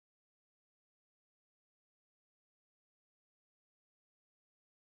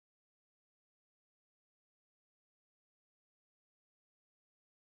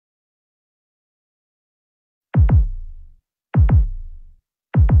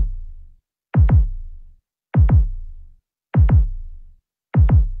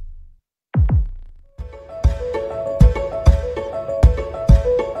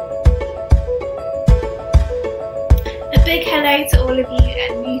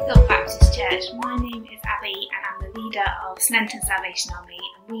leader of Sneinton Salvation Army,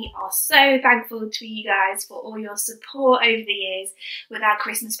 and we are so thankful to you guys for all your support over the years with our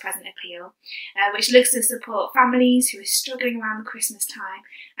Christmas present appeal, which looks to support families who are struggling around the Christmas time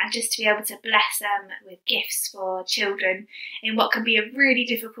and just to be able to bless them with gifts for children in what can be a really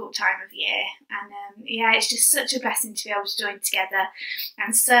difficult time of year. And yeah, it's just such a blessing to be able to join together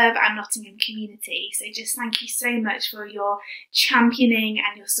and serve our Nottingham community. So just thank you so much for your championing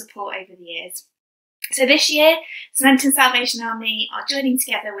and your support over the years. So this year, Sneinton Salvation Army are joining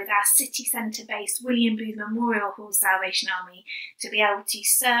together with our city centre based William Booth Memorial Hall Salvation Army to be able to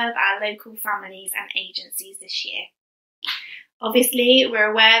serve our local families and agencies this year. Obviously,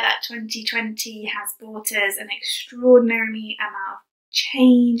 we're aware that 2020 has brought us an extraordinary amount of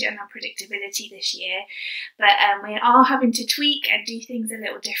change and unpredictability this year, but we are having to tweak and do things a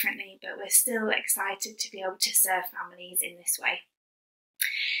little differently, but we're still excited to be able to serve families in this way.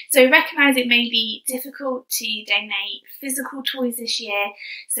 So we recognise it may be difficult to donate physical toys this year,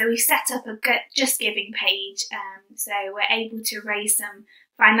 so we've set up a Just Giving page, so we're able to raise some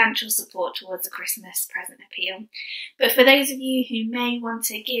financial support towards the Christmas present appeal. But for those of you who may want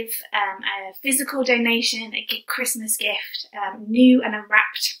to give a physical donation, a Christmas gift, new and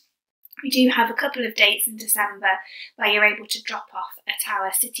unwrapped, we do have a couple of dates in December where you're able to drop off at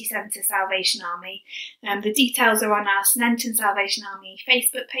our City Centre Salvation Army. The details are on our Sneinton Salvation Army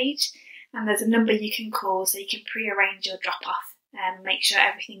Facebook page, and there's a number you can call so you can pre-arrange your drop-off and make sure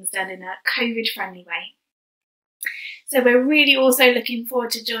everything's done in a COVID-friendly way. So we're really also looking forward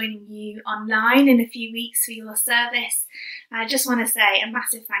to joining you online in a few weeks for your service. I just want to say a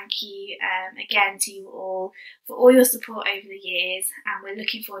massive thank you again to you all for all your support over the years, and we're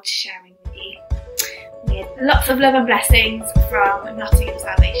looking forward to sharing with you. With lots of love and blessings from Nottingham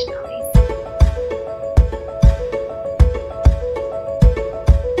Salvation Army.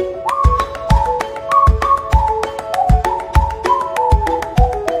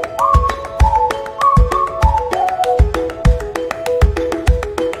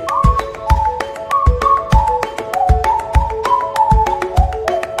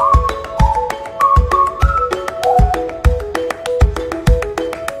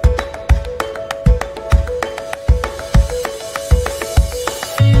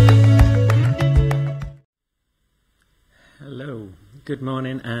 Good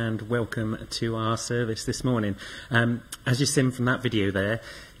morning and welcome to our service this morning. As you've seen from that video there,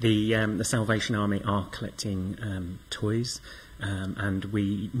 the Salvation Army are collecting toys, and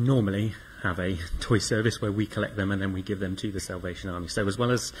we normally have a toy service where we collect them and then we give them to the Salvation Army. So as well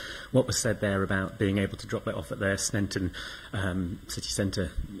as what was said there about being able to drop it off at their Sneinton city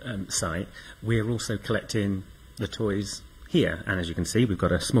centre site, we're also collecting the toys here, and as you can see, we've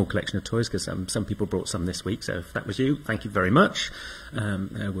got a small collection of toys because some people brought some this week, so if that was you, thank you very much.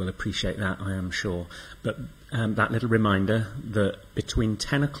 We'll appreciate that, I am sure. But that little reminder that between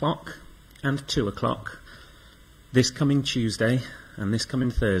 10 o'clock and 2 o'clock this coming Tuesday and this coming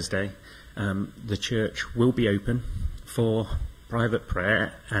Thursday, the church will be open for private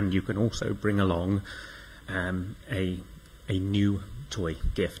prayer, and you can also bring along a new toy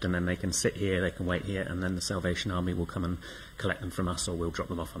gift, and then they can sit here, they can wait here, and then the Salvation Army will come and collect them from us, or we'll drop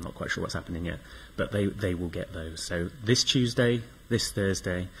them off. I'm not quite sure what's happening yet, but they will get those. So this Tuesday, this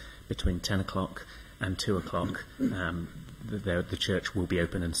Thursday, between 10 o'clock and 2 o'clock, the church will be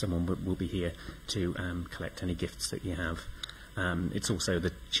open, and someone will be here to collect any gifts that you have. It's also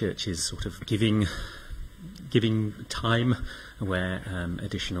the church's sort of giving time where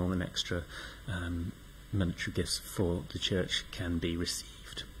additional and extra monetary gifts for the church can be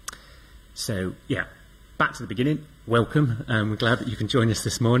received. So yeah, back to the beginning. Welcome. We're glad that you can join us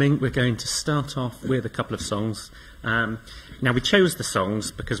this morning. We're going to start off with a couple of songs. Now we chose the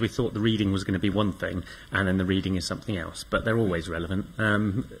songs because we thought the reading was going to be one thing and then the reading is something else, but they're always relevant. I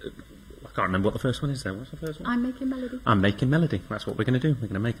can't remember what the first one is though. What's the first one? I'm Making Melody. I'm Making Melody. That's what we're going to do. We're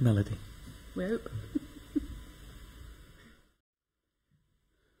going to make a melody. Whoop.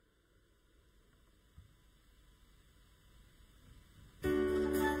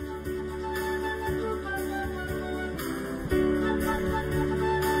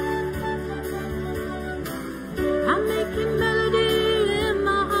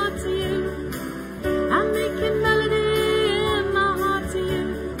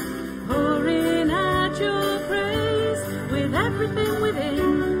 Everything within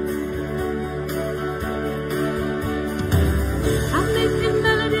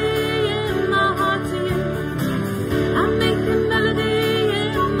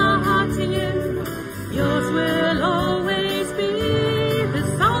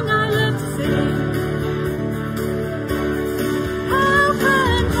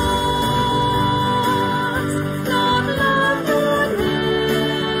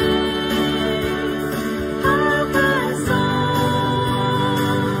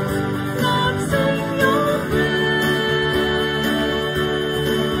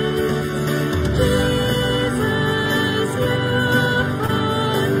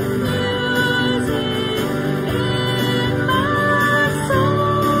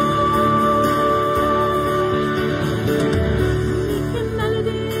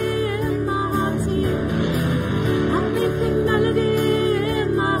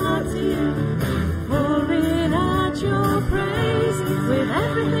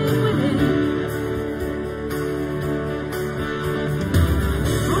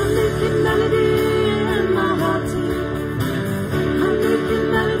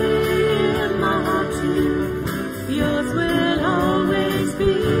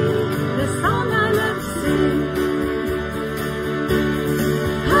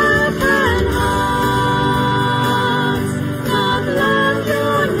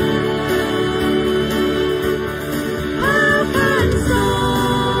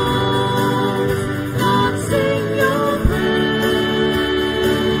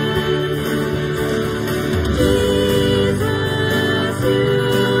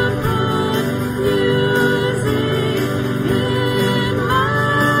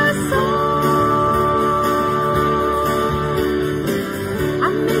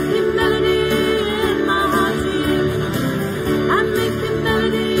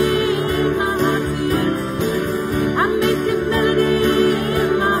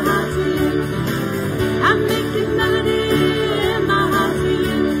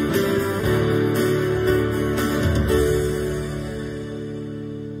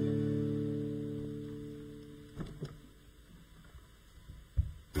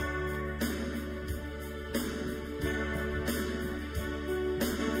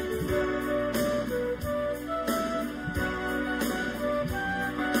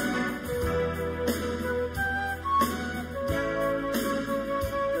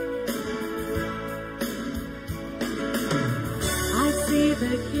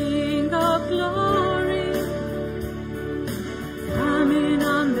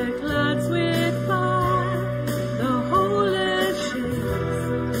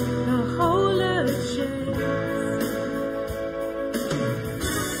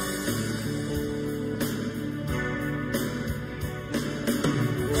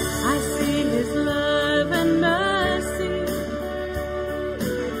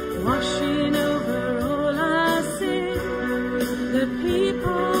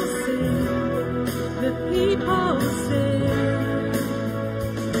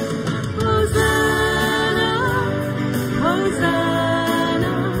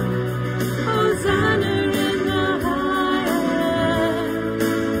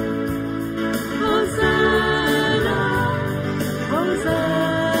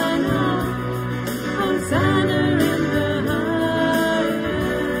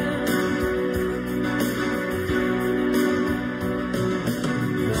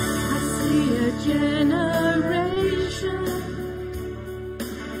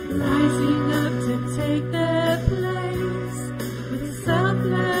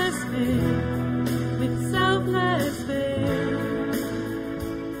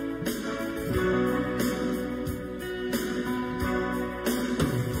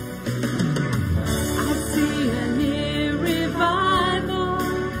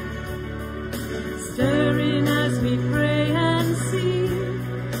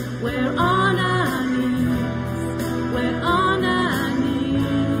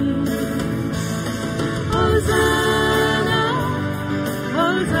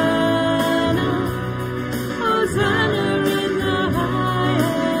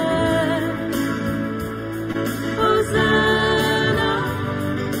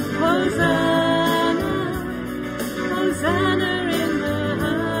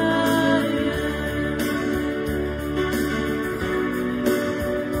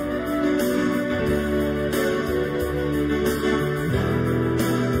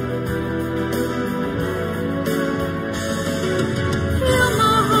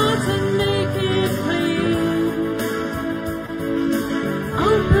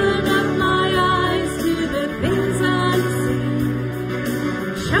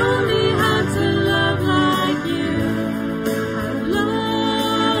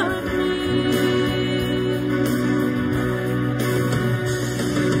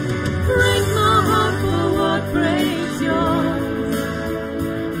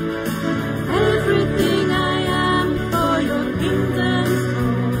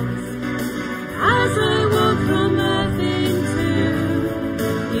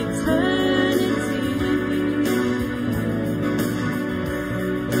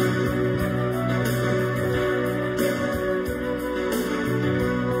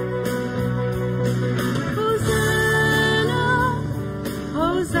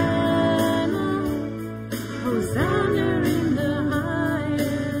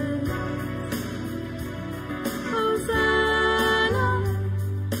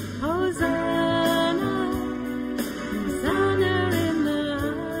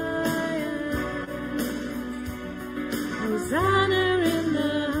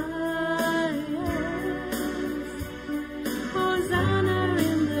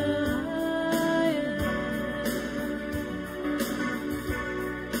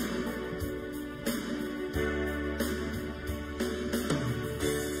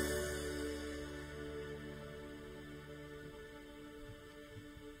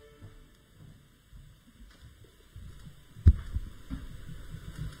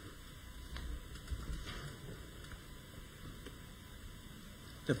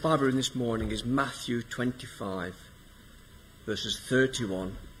The Bible reading this morning is Matthew 25, verses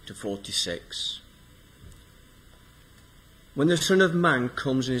 31 to 46. When the Son of Man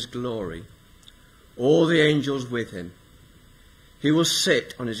comes in his glory, all the angels with him, he will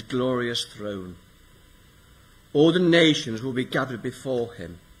sit on his glorious throne. All the nations will be gathered before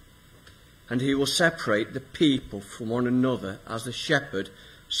him, and he will separate the people from one another as the shepherd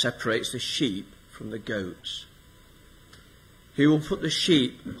separates the sheep from the goats. He will put the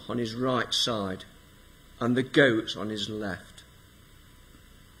sheep on his right side and the goats on his left.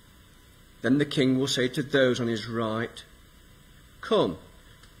 Then the king will say to those on his right, "Come,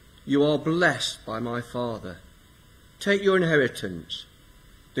 you are blessed by my Father. Take your inheritance,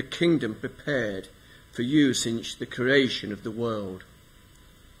 the kingdom prepared for you since the creation of the world.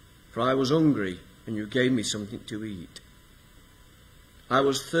 For I was hungry, and you gave me something to eat. I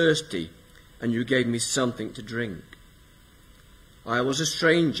was thirsty, and you gave me something to drink. I was a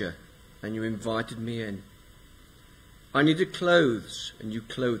stranger, and you invited me in. I needed clothes, and you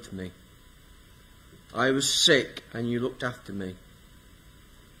clothed me. I was sick, and you looked after me.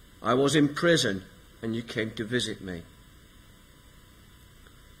 I was in prison, and you came to visit me."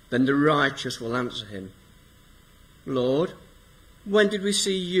 Then the righteous will answer him, "Lord, when did we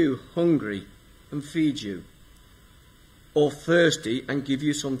see you hungry and feed you, or thirsty and give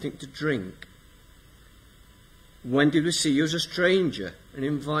you something to drink? When did we see you as a stranger and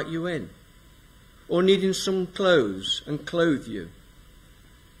invite you in, or needing some clothes and clothe you?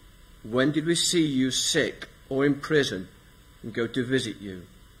 When did we see you sick or in prison and go to visit you?"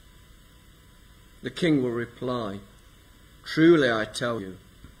 The king will reply, "Truly I tell you,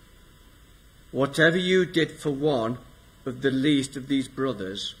 whatever you did for one of the least of these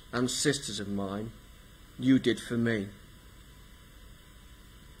brothers and sisters of mine, you did for me."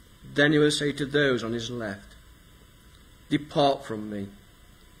 Then he will say to those on his left, "Depart from me.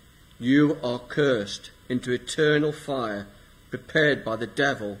 You are cursed into eternal fire prepared by the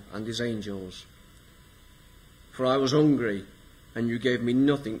devil and his angels. For I was hungry, and you gave me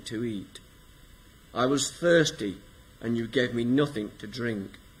nothing to eat. I was thirsty, and you gave me nothing to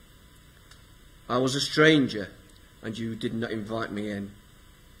drink. I was a stranger, and you did not invite me in.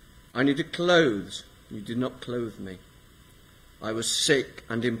 I needed clothes, and you did not clothe me. I was sick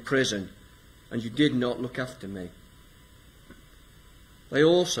and in prison, and you did not look after me." They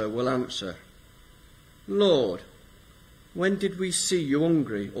also will answer, "Lord, when did we see you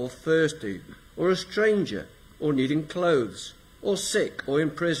hungry or thirsty, or a stranger, or needing clothes, or sick or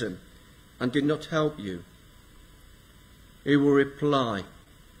in prison, and did not help you?" He will reply,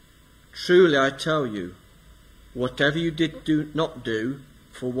 "Truly I tell you, whatever you did not do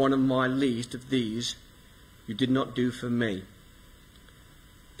for one of my least of these, you did not do for me."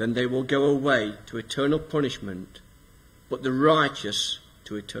 Then they will go away to eternal punishment, but the righteous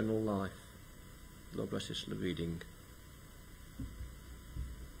to eternal life. Lord bless us for the reading.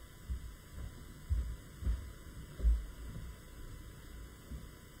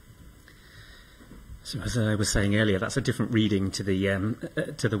 So as I was saying earlier, that's a different reading to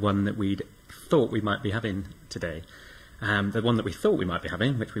the one that we'd thought we might be having today. The one that we thought we might be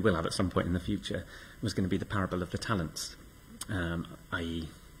having, which we will have at some point in the future, was going to be the parable of the talents, i.e.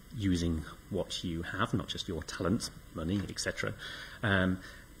 using what you have, not just your talents, money, etc.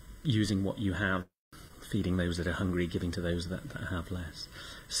 Using what you have, feeding those that are hungry, giving to those that have less.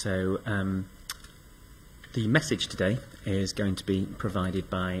 So the message today is going to be provided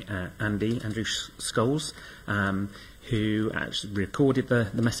by Andy Scholes, who actually recorded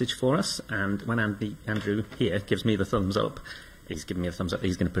the message for us. And when Andrew here gives me the thumbs up, he's giving me a thumbs up,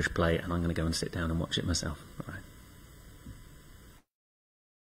 he's going to push play, and I'm going to go and sit down and watch it myself. All right.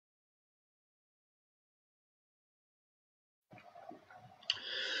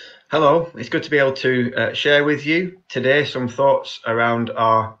 Hello, it's good to be able to share with you today some thoughts around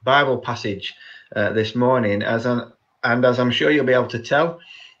our Bible passage this morning. As And as I'm sure you'll be able to tell,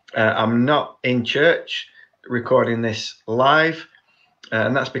 I'm not in church recording this live,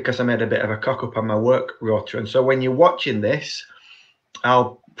 and that's because I made a bit of a cock up on my work rota. And so when you're watching this,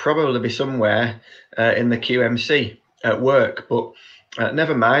 I'll probably be somewhere in the QMC at work, but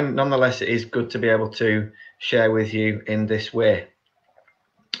never mind. Nonetheless, it is good to be able to share with you in this way.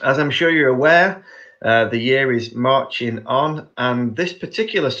 As I'm sure you're aware, the year is marching on, and this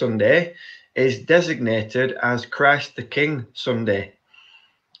particular Sunday is designated as Christ the King Sunday.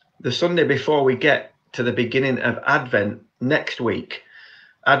 The Sunday before we get to the beginning of Advent next week.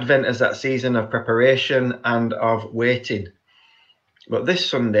 Advent is that season of preparation and of waiting. But this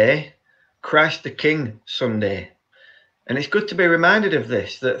Sunday, Christ the King Sunday. And it's good to be reminded of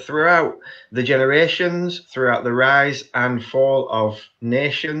this, that throughout the generations, throughout the rise and fall of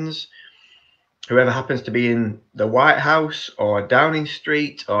nations, whoever happens to be in the White House or Downing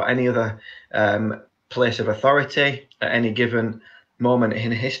Street or any other place of authority at any given moment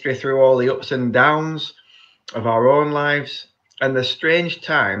in history, through all the ups and downs of our own lives and the strange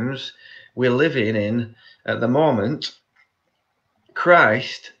times we're living in at the moment,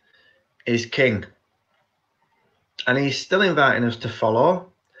 Christ is King. And he's still inviting us to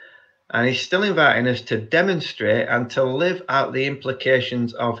follow, and he's still inviting us to demonstrate and to live out the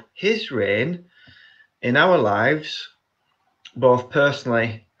implications of his reign in our lives, both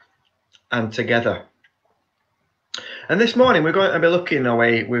personally and together. And this morning we're going to be looking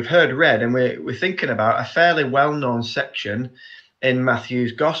away. We've heard read, and we're thinking about a fairly well-known section in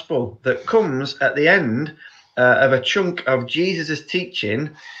Matthew's Gospel that comes at the end of a chunk of Jesus' teaching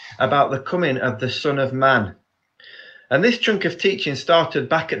about the coming of the Son of Man. And this chunk of teaching started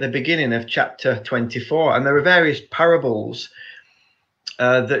back at the beginning of chapter 24. And there are various parables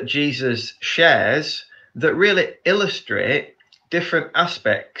that Jesus shares that really illustrate different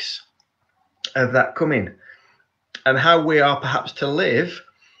aspects of that coming and how we are perhaps to live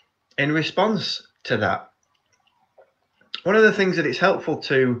in response to that. One of the things that it's helpful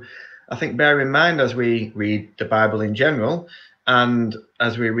to, I think, bear in mind as we read the Bible in general, and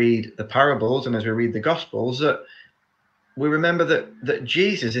as we read the parables and as we read the Gospels, that we remember that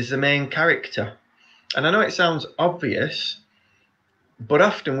Jesus is the main character. And I know it sounds obvious, but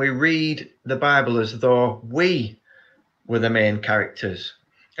often we read the Bible as though we were the main characters.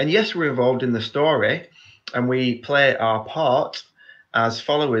 And yes, we're involved in the story and we play our part as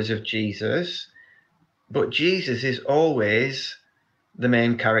followers of Jesus, but Jesus is always the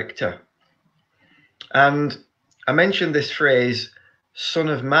main character. And I mentioned this phrase, Son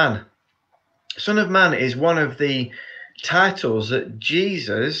of Man. Son of Man is one of the titles that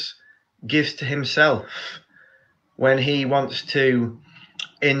Jesus gives to himself when he wants to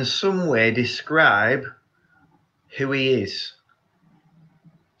in some way describe who he is.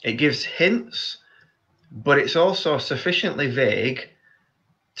 It gives hints, but it's also sufficiently vague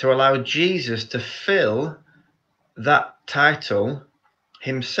to allow Jesus to fill that title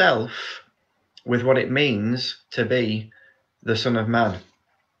himself with what it means to be the Son of Man.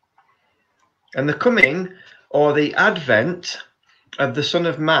 And the coming or the advent of the Son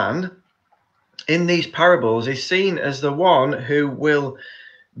of Man in these parables is seen as the one who will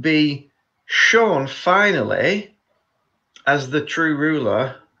be shown finally as the true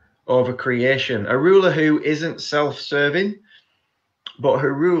ruler over creation, a ruler who isn't self-serving, but who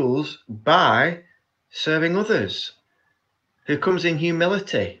rules by serving others, who comes in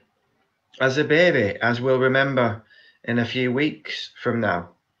humility as a baby, as we'll remember in a few weeks from now,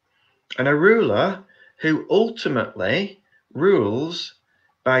 and a ruler who ultimately rules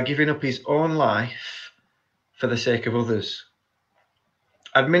by giving up his own life for the sake of others,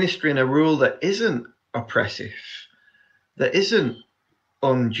 administering a rule that isn't oppressive, that isn't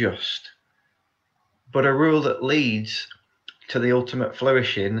unjust, but a rule that leads to the ultimate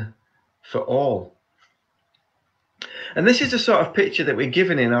flourishing for all. And this is the sort of picture that we're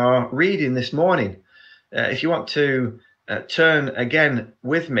given in our reading this morning. If you want to turn again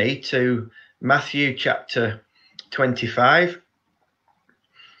with me to Matthew chapter 25,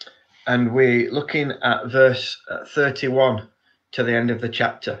 and we're looking at verse 31 to the end of the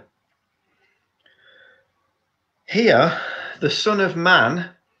chapter. Here, the Son of Man,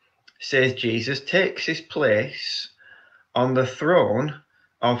 says Jesus, takes his place on the throne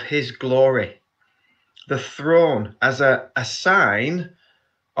of his glory. The throne as a sign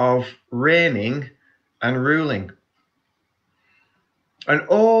of reigning and ruling. And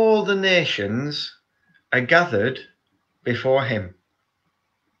all the nations are gathered before him.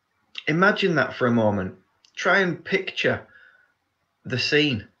 Imagine that for a moment. Try and picture the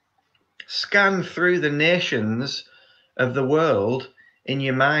scene. Scan through the nations of the world in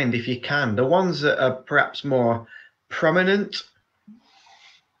your mind if you can. The ones that are perhaps more prominent,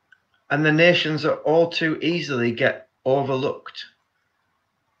 and the nations that all too easily get overlooked.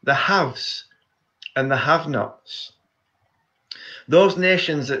 The haves and the have-nots. Those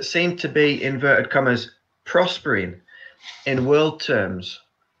nations that seem to be, inverted commas, prospering in world terms,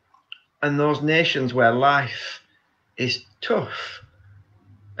 and those nations where life is tough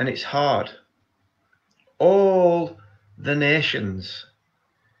and it's hard. All the nations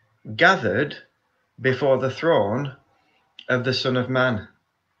gathered before the throne of the Son of Man,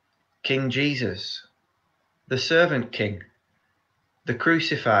 King Jesus, the servant king, the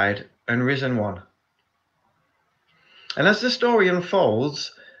crucified and risen one. And as the story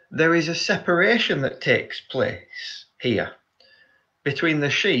unfolds, there is a separation that takes place here between the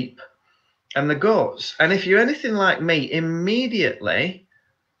sheep and the goats. And if you're anything like me, immediately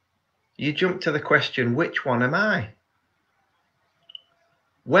you jump to the question, which one am I?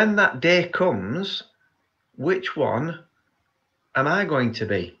 When that day comes, which one am I going to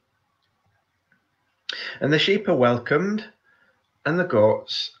be? And the sheep are welcomed and the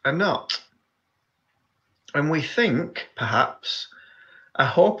goats are not. And we think, perhaps, I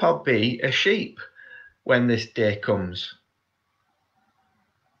hope I'll be a sheep when this day comes.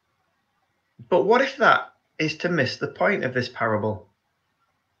 But what if that is to miss the point of this parable?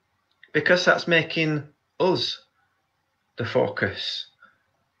 Because that's making us the focus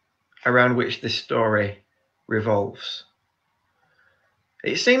around which this story revolves.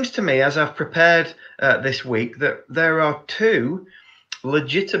 It seems to me, as I've prepared this week, that there are two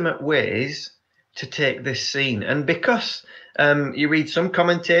legitimate ways to take this scene. And because you read some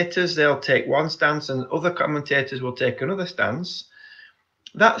commentators, they'll take one stance and other commentators will take another stance,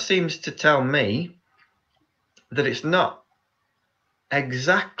 that seems to tell me that it's not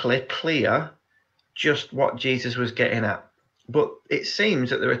exactly clear just what Jesus was getting at. But it seems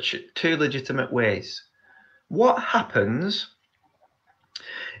that there are two legitimate ways. What happens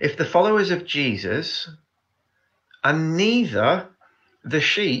if the followers of Jesus are neither the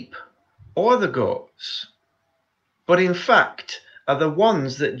sheep or the goats, but in fact are the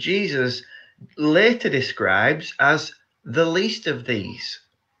ones that Jesus later describes as the least of these,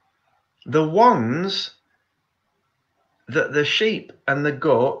 the ones that the sheep and the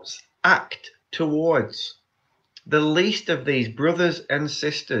goats act towards, the least of these brothers and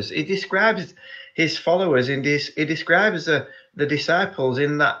sisters? He describes his followers, he describes the disciples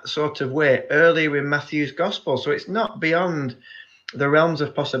in that sort of way earlier in Matthew's gospel. So it's not beyond the realms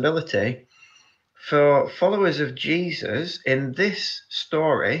of possibility for followers of Jesus in this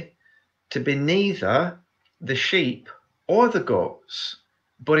story to be neither the sheep or the goats,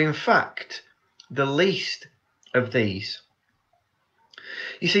 but in fact the least of these.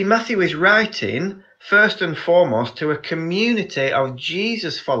 You see, Matthew is writing first and foremost to a community of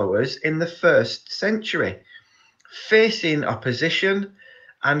Jesus followers in the first century, facing opposition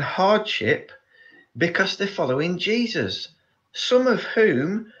and hardship because they're following Jesus, some of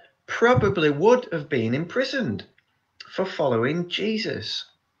whom probably would have been imprisoned for following Jesus.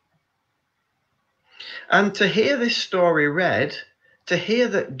 And to hear this story read, to hear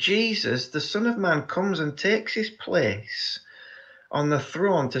that Jesus, the Son of Man, comes and takes his place on the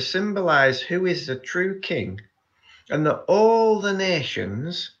throne to symbolize who is the true king, and that all the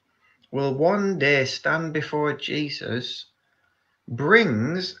nations will one day stand before Jesus,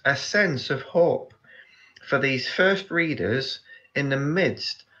 brings a sense of hope for these first readers in the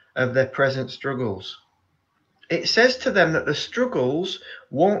midst of their present struggles. It says to them that the struggles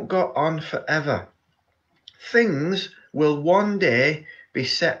won't go on forever. Things will one day be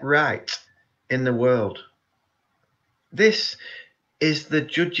set right in the world. This is the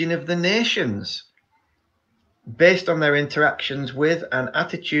judging of the nations based on their interactions with and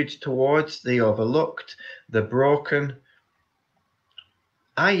attitudes towards the overlooked, the broken,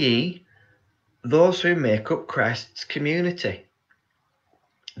 i.e., those who make up Christ's community,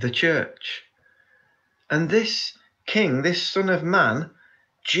 the church. And this King, this Son of Man,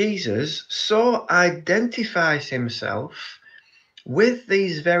 Jesus, so identifies himself with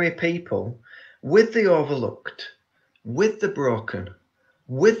these very people, with the overlooked, with the broken,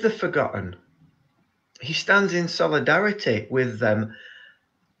 with the forgotten. He stands in solidarity with them,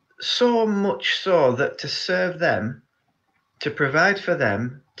 so much so that to serve them, to provide for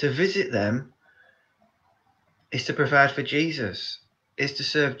them, to visit them, is to provide for Jesus, is to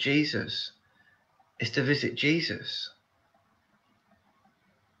serve Jesus, is to visit Jesus.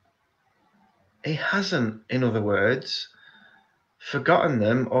 He hasn't, in other words, forgotten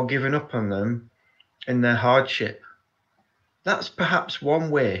them or given up on them in their hardship. That's perhaps one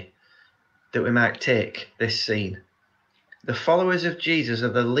way that we might take this scene. The followers of Jesus are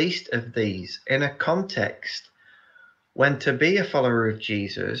the least of these in a context when to be a follower of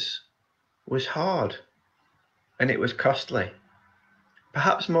Jesus was hard and it was costly,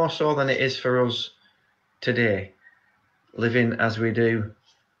 perhaps more so than it is for us today, living as we do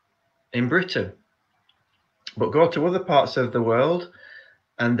in Britain. But go to other parts of the world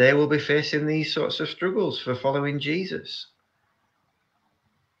and they will be facing these sorts of struggles for following Jesus.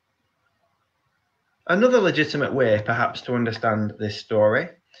 Another legitimate way, perhaps, to understand this story: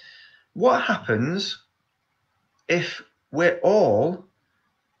 what happens if we're all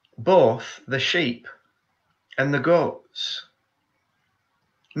both the sheep and the goats?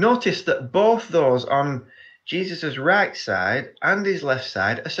 Notice that both those on Jesus' right side and his left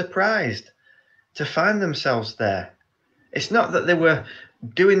side are surprised to find themselves there. It's not that they were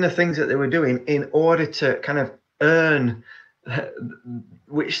doing the things that they were doing in order to kind of earn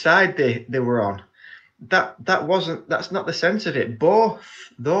which side they were on. That's not the sense of it. Both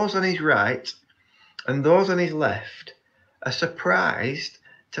those on his right and those on his left are surprised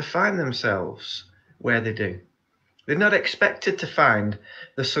to find themselves where they do. They're not expected to find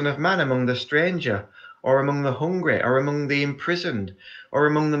the Son of Man among the stranger, or among the hungry, or among the imprisoned, or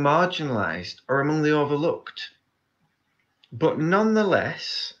among the marginalised, or among the overlooked. But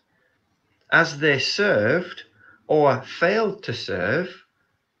nonetheless, as they served or failed to serve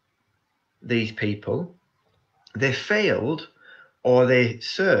these people, they failed or they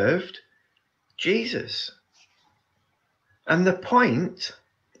served Jesus. And the point,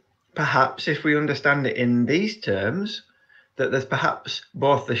 perhaps, if we understand it in these terms, that there's perhaps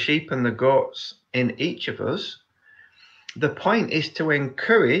both the sheep and the goats in each of us, the point is to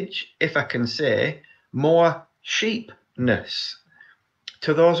encourage, if I can say, more sheepness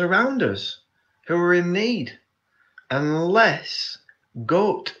to those around us who are in need, and less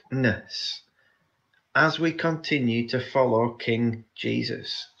goatness as we continue to follow King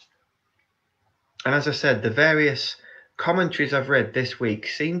Jesus. And as I said, the various commentaries I've read this week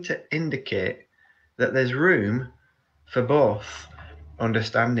seem to indicate that there's room for both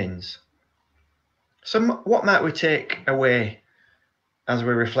understandings. So what might we take away as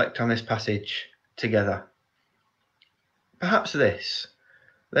we reflect on this passage together? Perhaps this: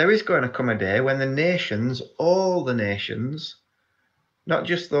 there is going to come a day when the nations, all the nations, not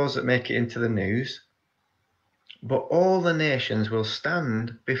just those that make it into the news, but all the nations will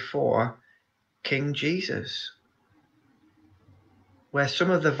stand before King Jesus, where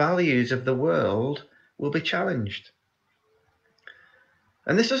some of the values of the world will be challenged.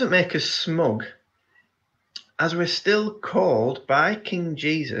 And this doesn't make us smug, as we're still called by King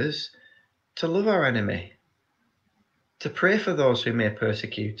Jesus to love our enemy, to pray for those who may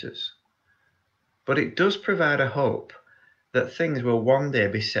persecute us. But it does provide a hope that things will one day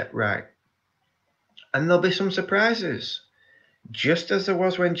be set right. And there'll be some surprises, just as there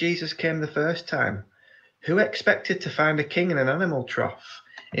was when Jesus came the first time. Who expected to find a king in an animal trough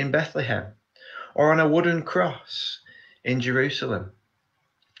in Bethlehem, or on a wooden cross in Jerusalem?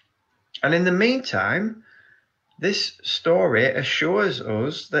 And in the meantime, this story assures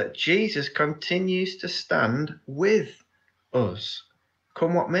us that Jesus continues to stand with us,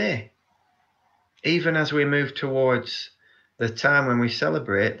 come what may, even as we move towards the time when we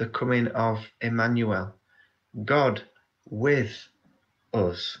celebrate the coming of Emmanuel, God with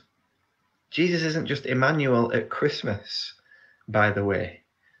us. Jesus isn't just Emmanuel at Christmas, by the way.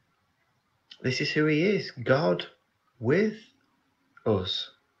 This is who he is, God with us.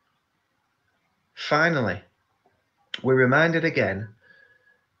 Finally, we're reminded again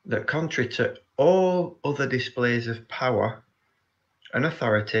that contrary to all other displays of power and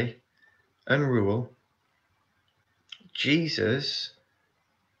authority and rule, Jesus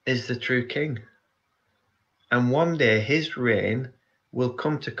is the true king. And one day his reign will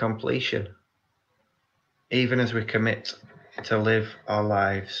come to completion, even as we commit to live our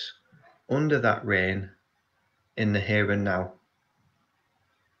lives under that reign in the here and now.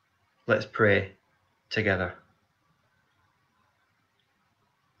 Let's pray together.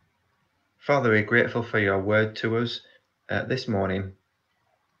 Father, we're grateful for your word to us this morning,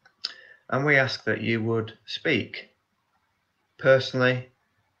 and we ask that you would speak personally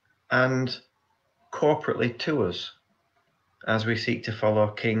and corporately to us as we seek to follow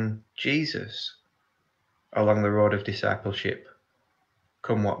King Jesus along the road of discipleship,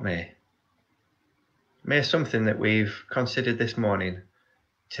 come what may. May something that we've considered this morning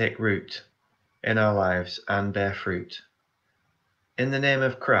take root in our lives and bear fruit. In the name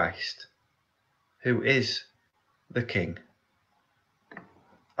of Christ, who is the King.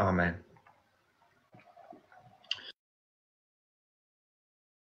 Amen.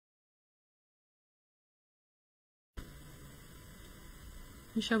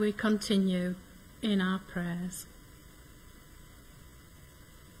 And shall we continue in our prayers?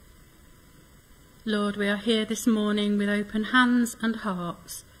 Lord, we are here this morning with open hands and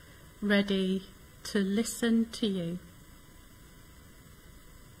hearts, ready to listen to you.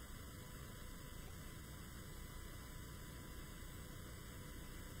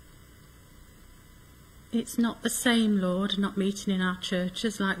 It's not the same, Lord, not meeting in our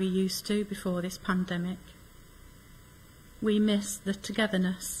churches like we used to before this pandemic. We miss the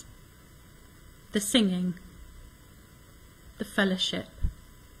togetherness, the singing, the fellowship,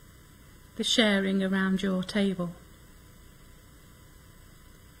 the sharing around your table.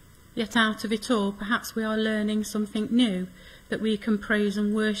 Yet out of it all, perhaps we are learning something new, that we can praise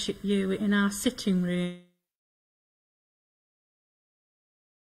and worship you in our sitting room,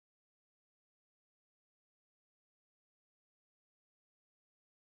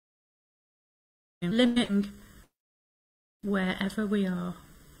 living wherever we are.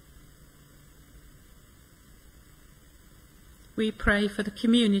 We pray for the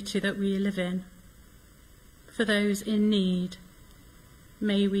community that we live in, for those in need.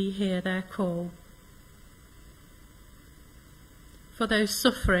 May we hear their call. For those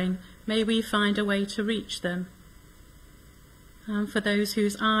suffering, may we find a way to reach them. And for those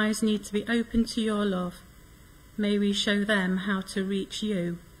whose eyes need to be open to your love, may we show them how to reach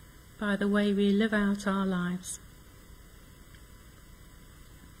you by the way we live out our lives.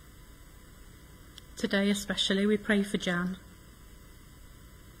 Today especially we pray for Jan.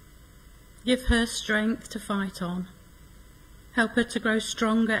 Give her strength to fight on. Help her to grow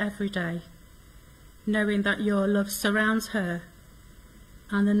stronger every day, knowing that your love surrounds her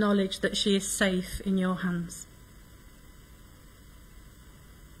and the knowledge that she is safe in your hands.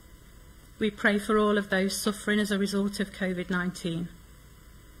 We pray for all of those suffering as a result of COVID-19,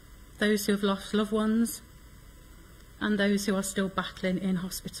 those who have lost loved ones and those who are still battling in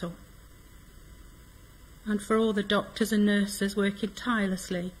hospital, and for all the doctors and nurses working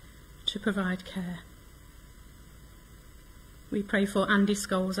tirelessly to provide care. We pray for Andy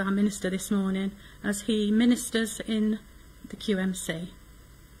Scholes, our minister this morning, as he ministers in the QMC.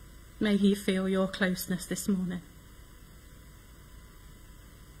 May he feel your closeness this morning.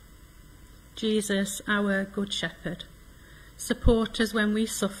 Jesus, our Good Shepherd, support us when we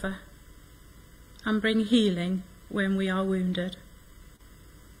suffer and bring healing when we are wounded.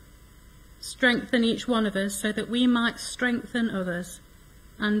 Strengthen each one of us so that we might strengthen others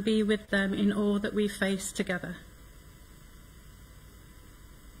and be with them in all that we face together.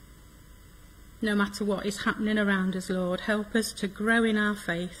 No matter what is happening around us, Lord, help us to grow in our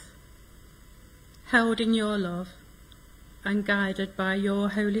faith, held in your love and guided by your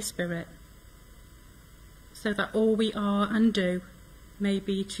Holy Spirit, so that all we are and do may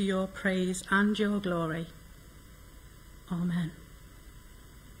be to your praise and your glory. Amen.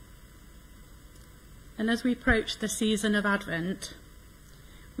 And as we approach the season of Advent,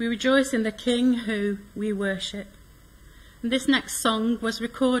 we rejoice in the King who we worship. And this next song was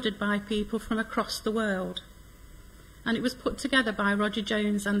recorded by people from across the world, and it was put together by Roger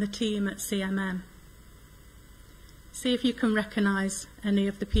Jones and the team at CMM. See if you can recognise any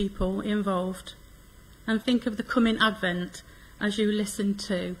of the people involved, and think of the coming Advent as you listen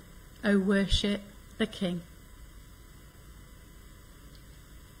to "O Worship the King."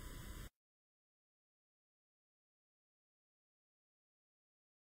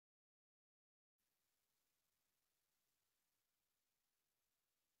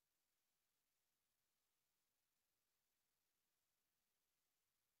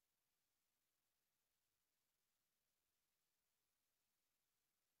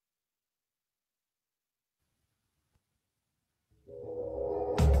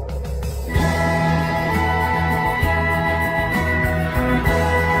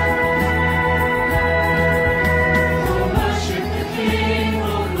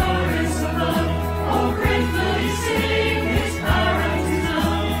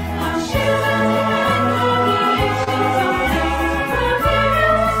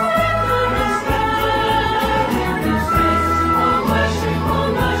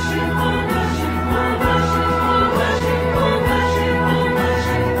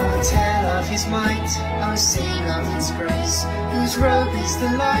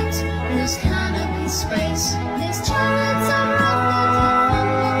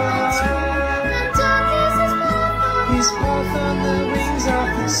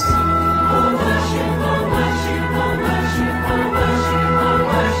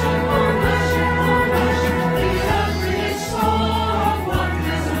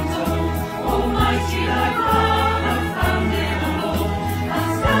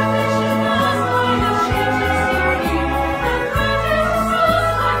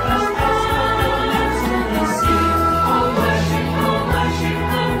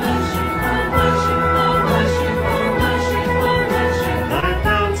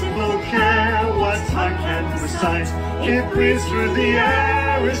 breeze through the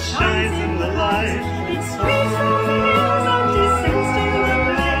air, it shines in the light. It sweeps through the years and descends to the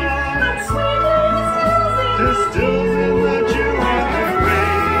plain, and sweetly distills in the dew of the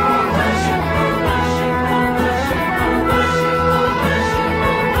rain. Worship, worship, worship, worship,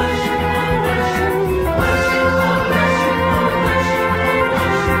 worship, worship, worship, worship.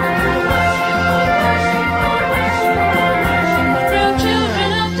 Through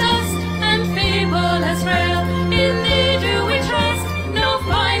children of dust and feeble as frail, in thee do we trust, no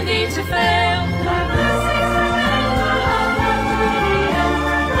find thee to fail. Thy blessings are ever upward to the end,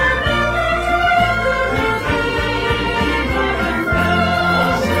 and make thee to wake the Redeemer and friend.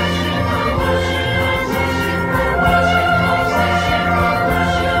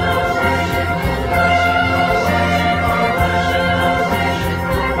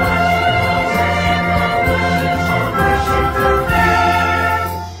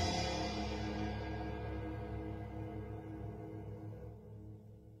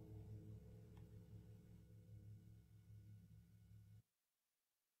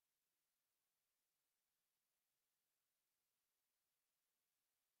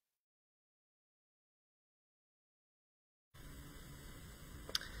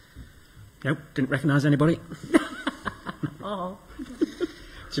 Nope, didn't recognise anybody. Oh.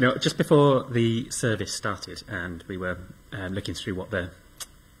 So, you know, just before the service started and we were looking through what the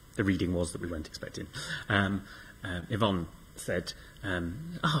reading was that we weren't expecting, Yvonne said,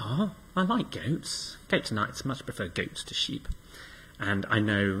 I like goats. Goats are nice. I much prefer goats to sheep. And I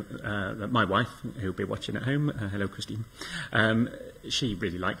know that my wife, who'll be watching at home, hello Christine, she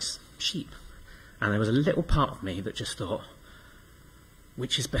really likes sheep. And there was a little part of me that just thought,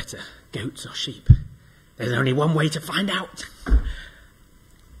 which is better, goats or sheep? There's only one way to find out.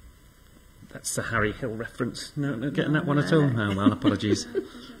 That's the Harry Hill reference. No, not getting that one at all? Oh, well, apologies.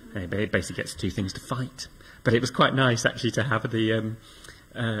 It basically gets two things to fight. But it was quite nice, actually, to have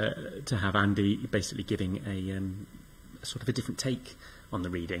Andy basically giving a sort of a different take on the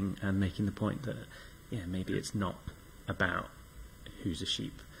reading and making the point that, yeah, maybe it's not about who's a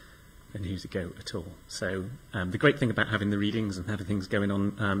sheep and who's a goat at all. So the great thing about having the readings and having things going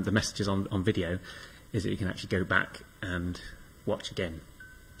on, the messages on video, is that you can actually go back and watch again.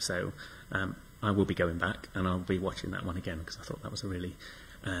 So I will be going back and I'll be watching that one again because I thought that was a really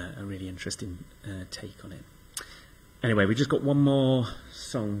interesting take on it. Anyway, we just got one more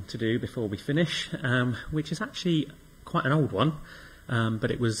song to do before we finish, which is actually quite an old one, but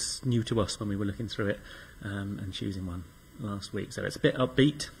it was new to us when we were looking through it and choosing one last week. So it's a bit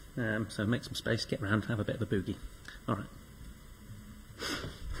upbeat. So make some space, get round, have a bit of a boogie. All right.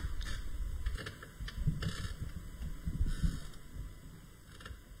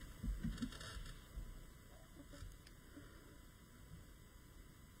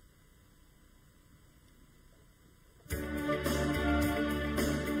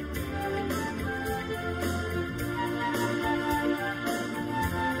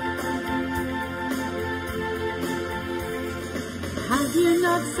 Have you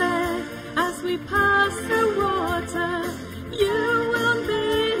not said, as we pass through water, you will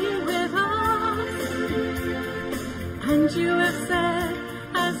be with us? And you have said,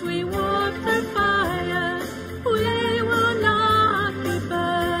 as we walk through fire, we will not be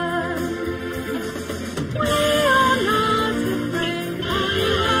burned. We are not afraid, for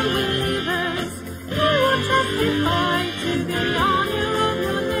you are with us. We will testify to the honor of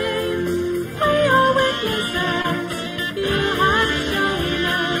your name. We are witnesses. You have shown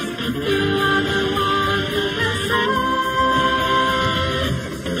us you are the one who has said,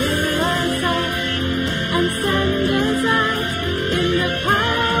 fill us up and send us out in the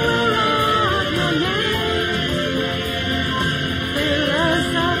power of your name. Fill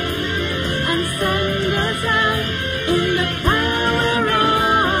us up and send us out in the power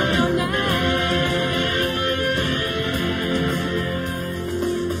of your name.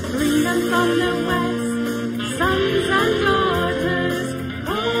 Bring them from the west, sons and daughters,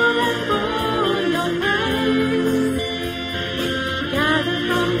 call and call your praise. Gather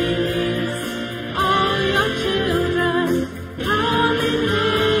from the east, all your children, coming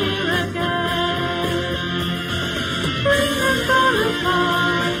here again. Bring them from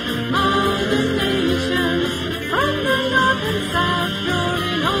afar, all the nations, from the north and south,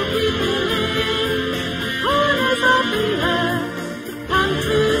 drawing all people in, corners of the earth, come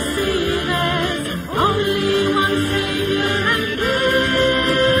to see there's only one Savior.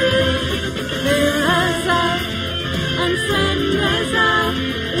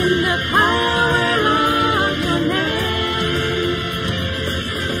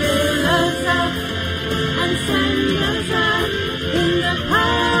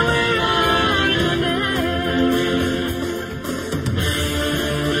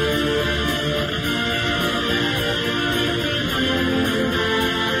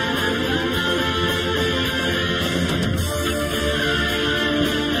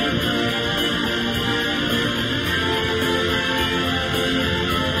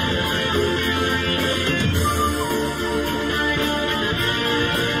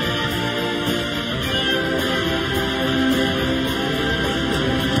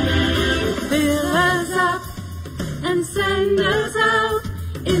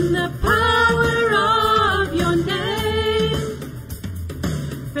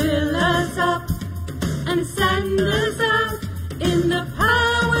 Fill us up and send us out in the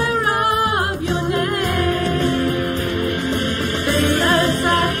power of your name. Fill us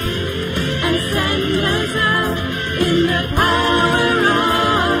up and send us out in the power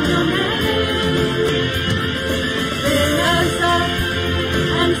of your name. Fill us up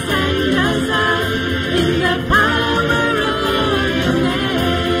and send us out in the power of your name.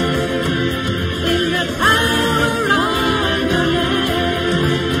 In the power of your name.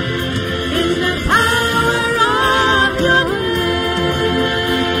 In the power of your name.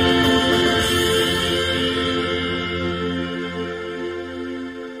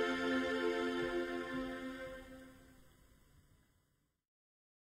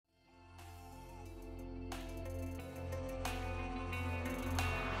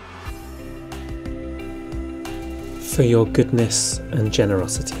 For your goodness and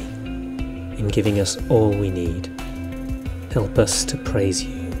generosity in giving us all we need, help us to praise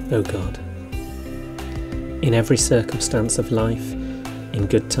you, O God. In every circumstance of life, in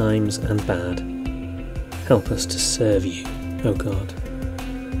good times and bad, help us to serve you, O God.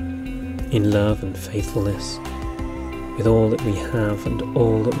 In love and faithfulness, with all that we have and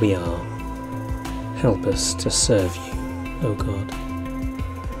all that we are, help us to serve you, O God.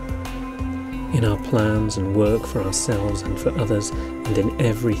 In our plans and work for ourselves and for others, and in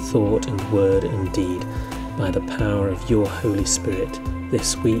every thought and word and deed, by the power of your Holy Spirit,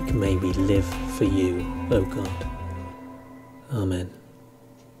 this week may we live for you, O God. Amen.